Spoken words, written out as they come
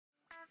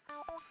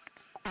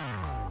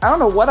I don't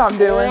know what I'm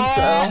doing,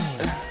 so.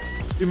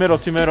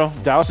 Two middle.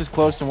 Dallas is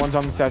close and one's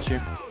on the statue.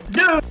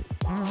 Dude!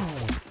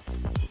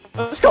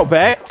 Let's go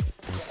back.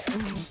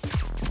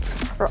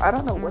 Bro, I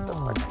don't know what the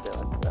fuck I'm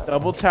doing, so.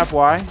 Double tap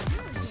Y.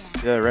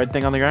 Yeah, the red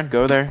thing on the ground.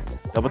 Go there.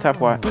 Double tap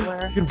Y.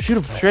 Shoot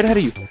him. Straight ahead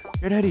of you. To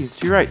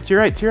your right.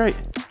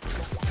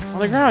 On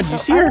the ground. You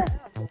see her?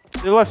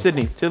 To the left,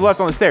 Sydney. To the left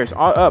on the stairs.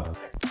 Up.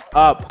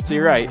 To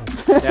your right.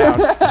 Down.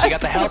 She got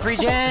the health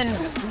regen.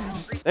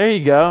 There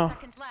you go.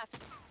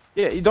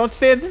 Yeah, you don't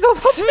stand.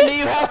 Sydney,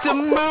 you have to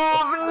move.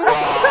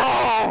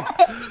 No.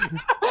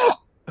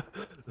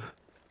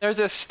 There's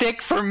a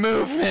stick for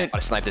movement. I'll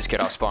snipe this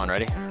kid off spawn.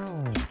 Ready?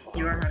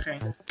 You are okay.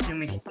 Can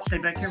we stay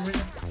back here with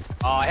you?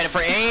 Oh, I hit him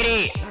for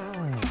 80.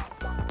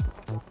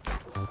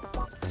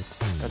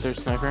 Got their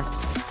sniper.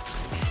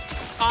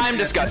 I'm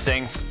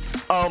disgusting.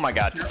 Oh my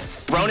god.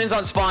 Ronin's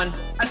on spawn.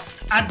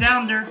 I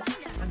downed her.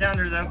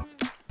 Though.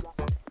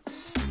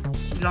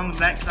 She's on the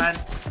backside.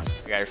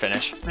 I got your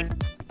finish.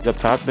 He's up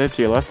top, babe,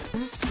 to your left.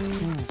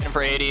 Hit him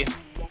for 80.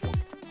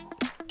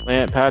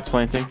 Pat's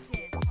planting.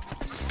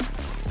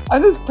 I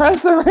just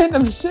pressed a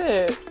random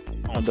shit.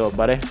 Don't do it,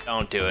 buddy.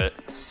 Don't do it.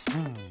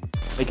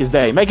 Make his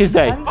day.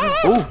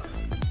 Ooh.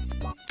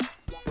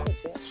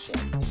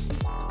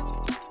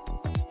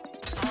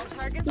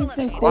 You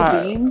think cool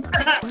beans?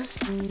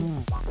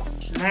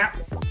 Snap.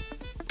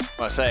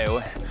 Well, say,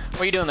 what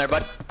are you doing there,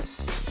 bud?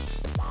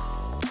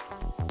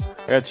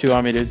 I got two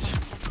on me, dudes.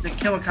 The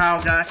kill a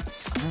Kyle guy.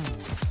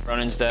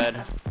 Ronin's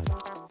dead.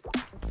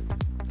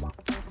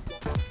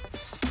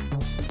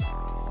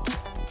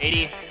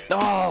 80.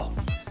 Oh!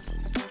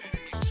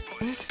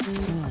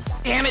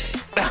 Damn it!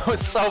 That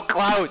was so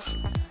close!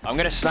 I'm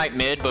gonna snipe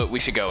mid, but we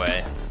should go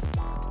A.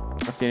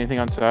 Don't see anything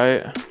on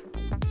site.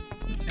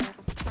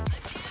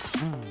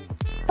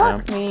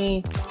 Fuck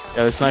me.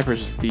 Yeah, the sniper's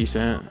just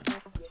decent.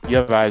 You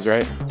have eyes,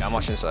 right? Yeah, I'm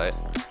watching site.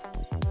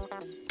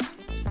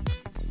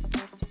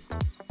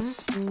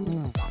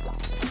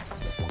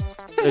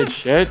 Good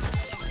shit.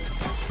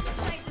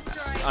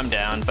 I'm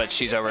down, but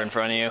she's over in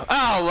front of you.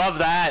 Oh, love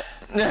that!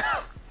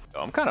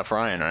 Oh, I'm kind of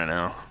frying right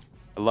now.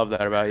 I love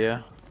that about you.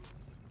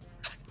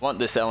 Want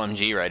this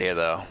LMG right here,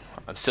 though.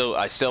 I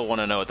still want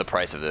to know what the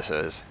price of this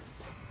is.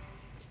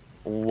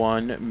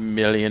 $1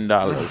 million.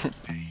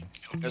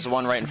 There's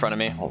one right in front of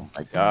me. Oh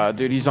my god,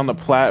 dude, he's on the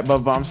plat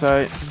above bomb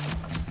site.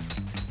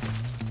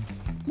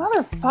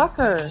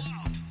 Motherfucker.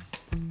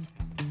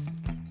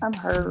 I'm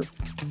hurt.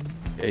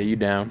 Yeah, you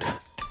downed.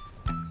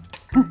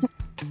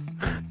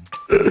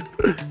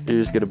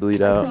 You're just gonna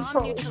bleed out.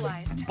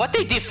 What,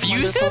 they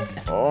defused it?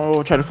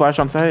 Oh, try to flash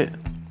on site.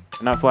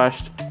 Not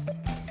flashed.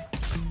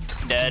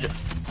 Dead.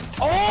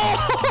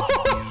 Oh!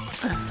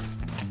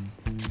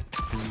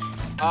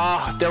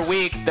 Oh, they're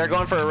weak. They're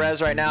going for a res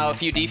right now.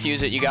 If you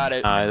defuse it, you got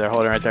it. They're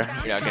holding right there.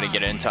 You're not gonna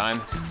get it in time.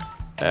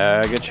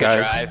 Good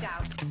try. Good try.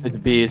 It's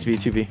B,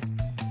 2B.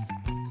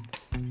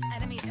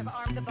 Enemies have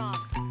armed the bomb.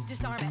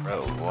 Disarm it.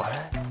 Bro, what?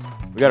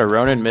 We got a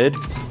Ronin mid.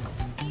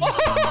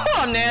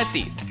 Oh,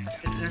 nasty.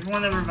 There's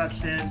one over by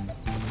Sid.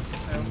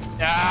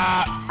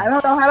 Ah. I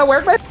don't know how to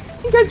work my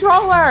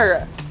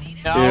controller.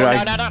 No,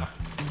 Dude, no.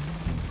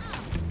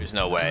 There's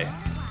no way.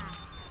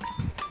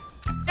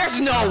 There's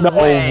no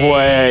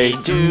way,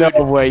 dude.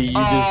 No way you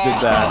just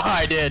did that.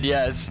 I did,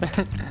 yes.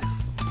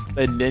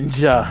 The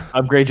ninja.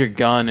 Upgrade your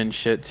gun and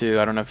shit too.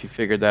 I don't know if you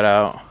figured that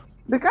out.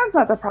 The gun's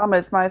not the problem,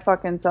 it's my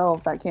fucking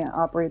self that can't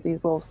operate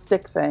these little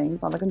stick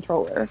things on the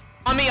controller.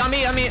 On me.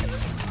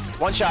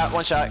 One shot.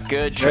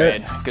 Good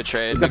trade. Good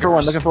trade.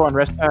 Looking for one.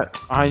 Rest pat.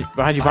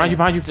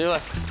 Behind you. To the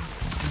left.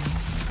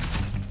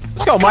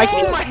 Let's go, Mikey.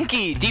 Oh,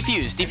 Mikey.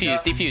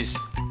 Defuse.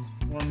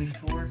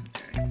 1v4.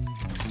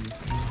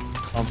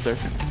 I'm sorry.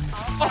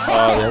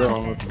 Oh, the other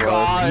one was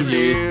God,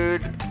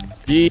 dude.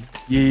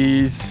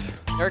 GG's.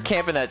 They're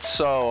camping that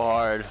so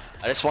hard.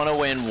 I just want to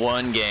win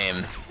one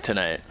game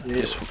tonight.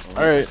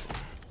 Alright.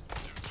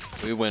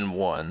 We win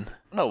one.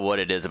 I don't know what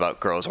it is about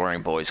girls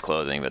wearing boys'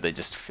 clothing, but they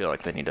just feel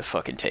like they need to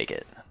fucking take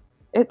it.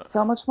 It's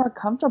so much more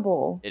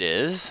comfortable. It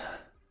is?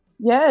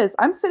 Yes,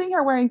 I'm sitting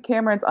here wearing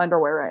Cameron's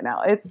underwear right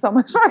now. It's so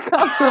much more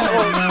comfortable.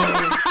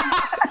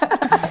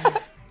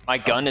 My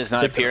gun is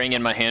not appearing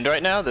in my hand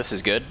right now. This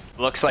is good.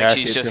 Looks like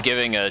she's just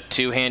giving a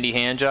two-handy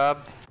hand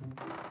job.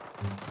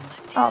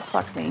 Oh,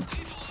 fuck me.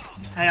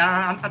 Hey,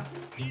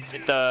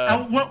 Hit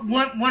the...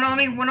 one on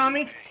me.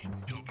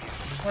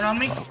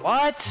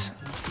 What?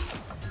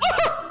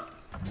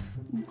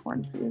 I'm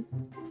confused.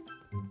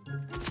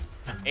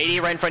 80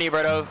 right in front of you,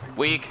 Berto.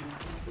 Weak.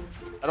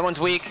 Other one's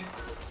weak.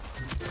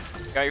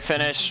 Got your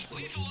finish.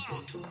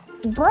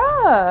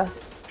 Bruh.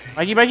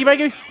 Mikey.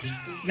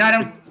 Got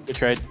him. Good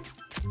trade.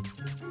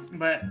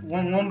 But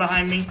one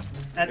behind me.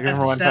 At Looking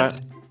for the one step.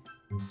 pat.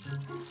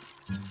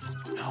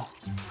 No.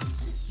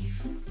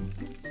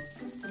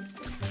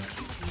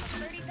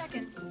 30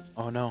 seconds.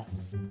 Oh no.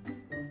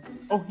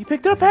 Oh, you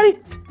picked it up, Patty.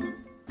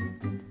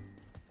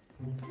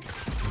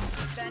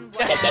 Then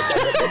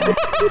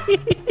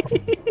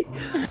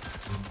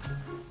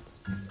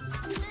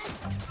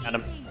Got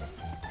him.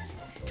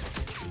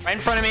 Right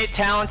in front of me,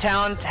 town,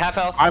 half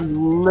health.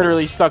 I'm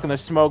literally stuck in the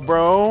smoke,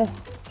 bro.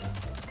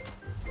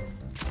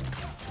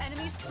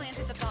 Enemies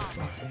planted the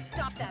bomb.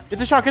 Stop them. Get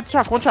the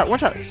shot, one shot.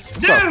 Let's go.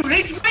 Dude,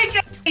 he's making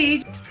me.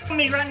 He's on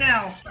me right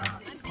now.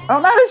 I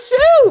don't know how to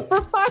shoot,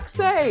 for fuck's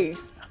sake.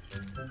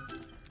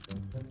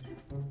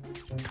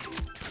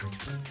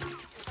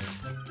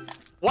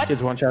 What?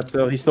 Kid's one shot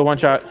still. He's still one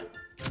shot.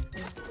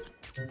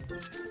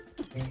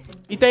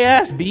 Eat they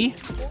ass, B.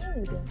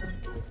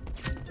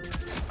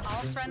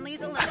 All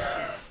friendlies eliminated.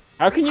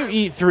 How can you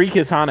eat 3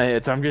 Katana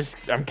hits? I'm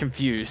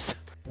confused.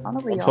 I don't know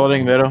I'm where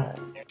holding y'all middle.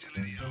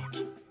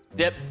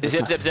 Zip.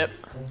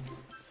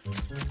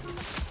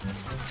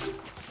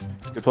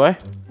 Good play.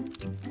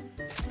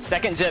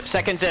 Second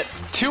zip.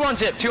 Two on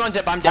zip.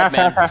 I'm dead,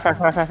 man.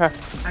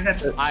 I got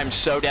the I'm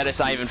so dead, it's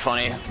not even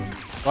funny.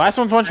 The last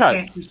one's one shot.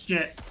 can't do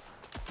shit.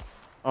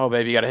 Oh,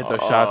 baby, you gotta hit those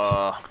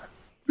shots.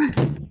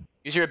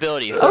 Use your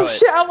ability. Oh Throw it.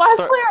 shit, I'm last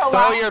Throw, player.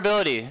 throw your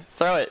ability.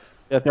 Throw it.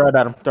 Yeah, throw it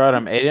at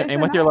him.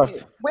 Aim with your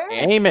left. Where?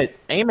 Aim it.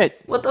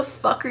 What the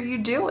fuck are you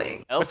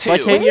doing? L2.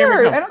 Like, hey, Where?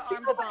 here we I go. don't see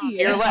nobody.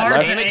 To your left.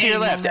 hard Aim to it to your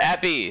aim left. on that.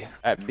 At B.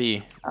 At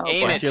B. Oh,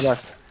 Aim To it. your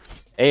left.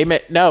 Aim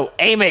it. No,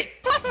 aim it.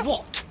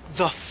 What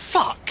the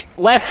fuck?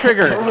 Left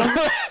trigger.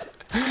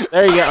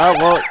 There you go. Oh,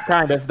 well,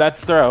 kind of.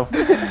 That's throw.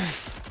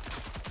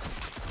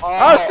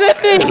 Oh,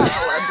 Sydney!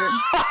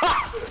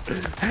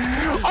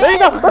 There you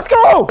go. Let's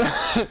go.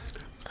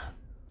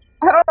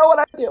 I don't know what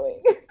I'm doing.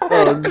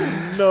 Oh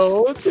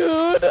no,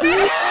 dude.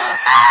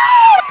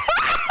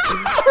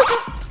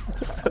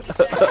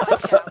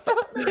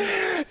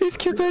 These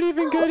kids aren't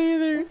even good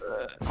either.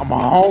 I'm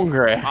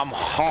hungry. I'm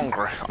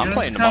hungry. I'm You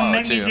playing wanna come tomorrow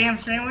make me too. a damn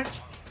sandwich?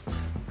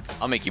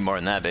 I'll make you more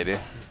than that, baby.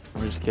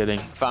 I'm just kidding.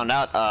 Found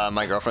out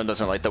my girlfriend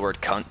doesn't like the word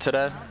cunt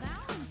today.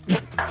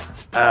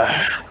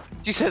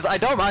 She says, I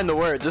don't mind the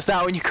word, just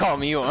not when you call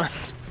me one.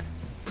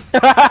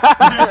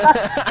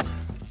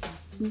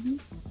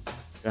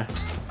 Okay.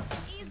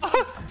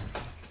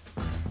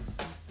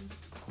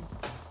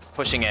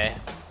 Pushing A.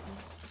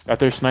 Got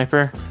their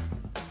sniper.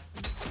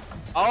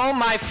 Oh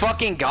my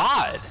fucking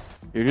god!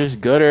 You're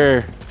just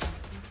gooder.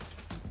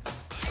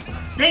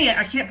 Dang it,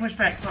 I can't push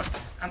back.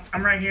 Fuck.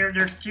 I'm right here.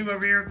 There's 2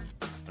 over here.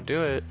 Don't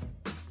do it.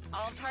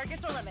 All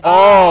targets eliminated.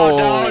 Oh,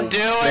 don't do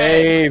it.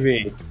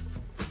 baby.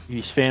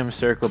 You spam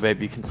circle,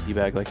 baby. You can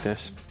teabag like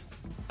this.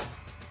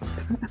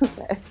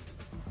 Okay.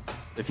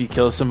 If you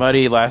kill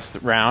somebody last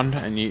round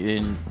and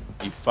you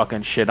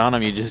fucking shit on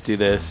them, you just do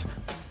this.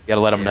 You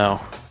gotta let them know.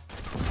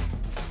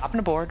 Hop on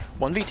the board.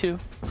 1v2.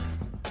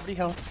 40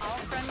 health. All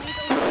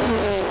friendlies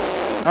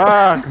eliminated.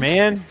 Fuck,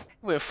 man.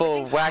 With a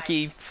full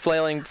wacky,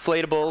 flailing,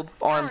 inflatable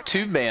arm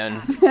tube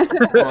man.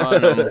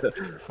 on 'em.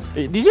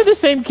 These are the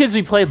same kids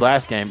we played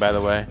last game, by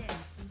the way.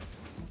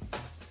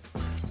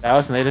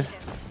 Dallas naded.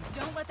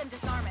 Don't let them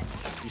disarm it.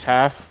 He's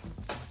half.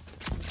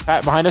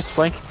 Pat behind us,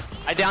 flank.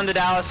 I downed to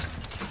Dallas.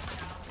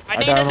 I I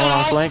need down a one on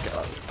dog. flank.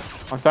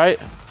 On site.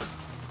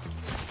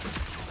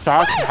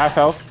 Shock, half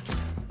health.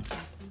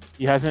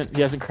 He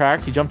hasn't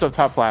cracked. He jumped up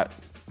top flat.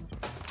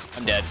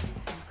 I'm dead.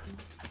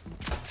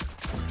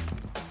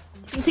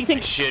 I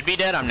should be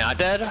dead. I'm not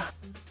dead.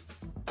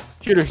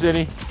 Shooter,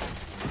 Sydney.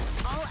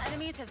 All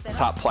enemies have been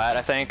Top plat,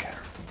 I think.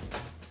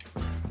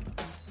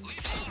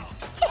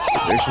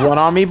 There's one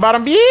on me,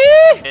 bottom B.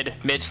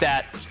 Mid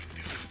stat.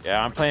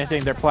 Yeah, I'm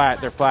planting. They're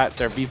flat.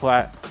 They're B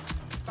flat.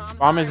 bombs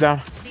Bomb is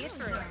down. See it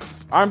through.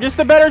 I'm just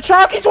a better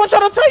chalk. He's one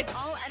shot on tight.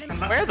 All enemies.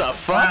 Where the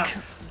fuck?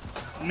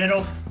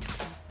 Middle.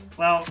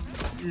 Well,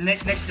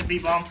 next to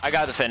B-bomb. I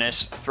got the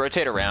finish.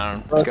 Rotate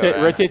around. Let's go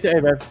around. Rotate to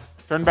A, babe.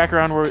 Turn back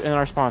around. We're in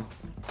our spawn.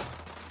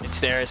 It's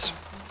stairs.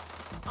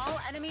 All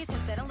enemies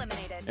have been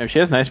eliminated. Yeah, she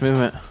has nice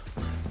movement.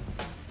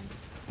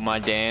 My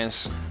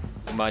dance.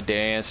 My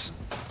dance.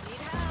 Need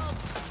help.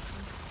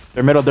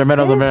 They're middle.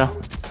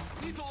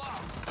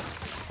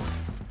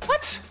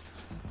 What?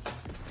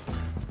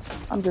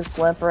 I'm just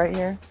limp right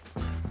here.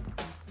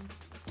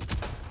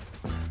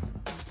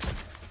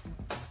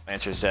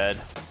 Answer's dead.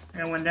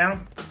 And one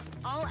down.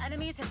 All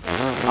enemies have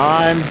been.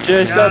 I'm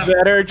just a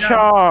better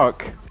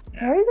chalk.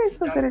 How are you guys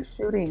so good at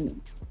shooting?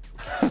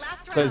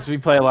 Last Because round. we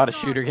play a lot of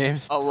shooter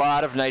games. A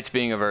lot of Knights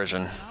being a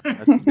virgin.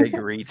 That's a big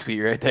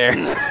retweet right there.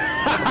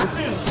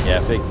 Yeah,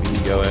 fake B,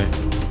 go away.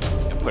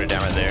 Put it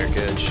down right there.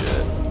 Good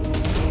shit.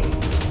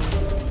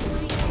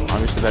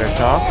 I'm just a better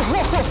chalk.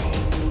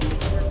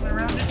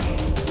 Around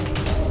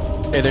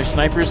it. Okay, their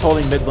sniper's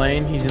holding mid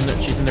lane. She's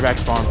in their back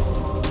spawn.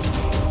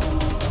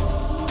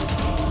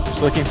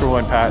 Just looking for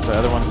one, Pat. The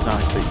other one's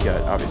not, but you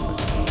got, obviously.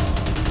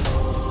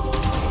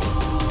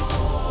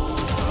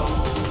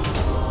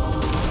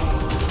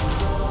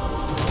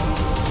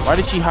 Why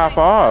did she hop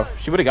off?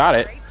 She would have got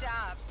it. Great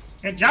job.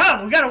 Good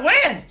job. We got to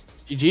win.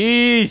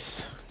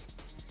 GG's.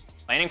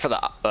 Landing for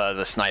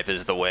the snipe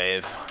is the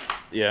wave.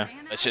 Yeah.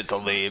 That shit's a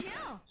leap.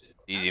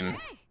 Easy.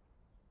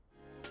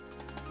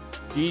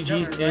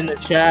 GG's in the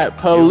chat.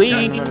 Police.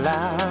 Did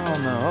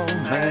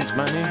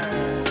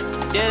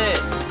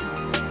it.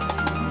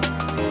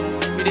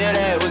 We did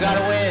it. We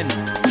gotta win.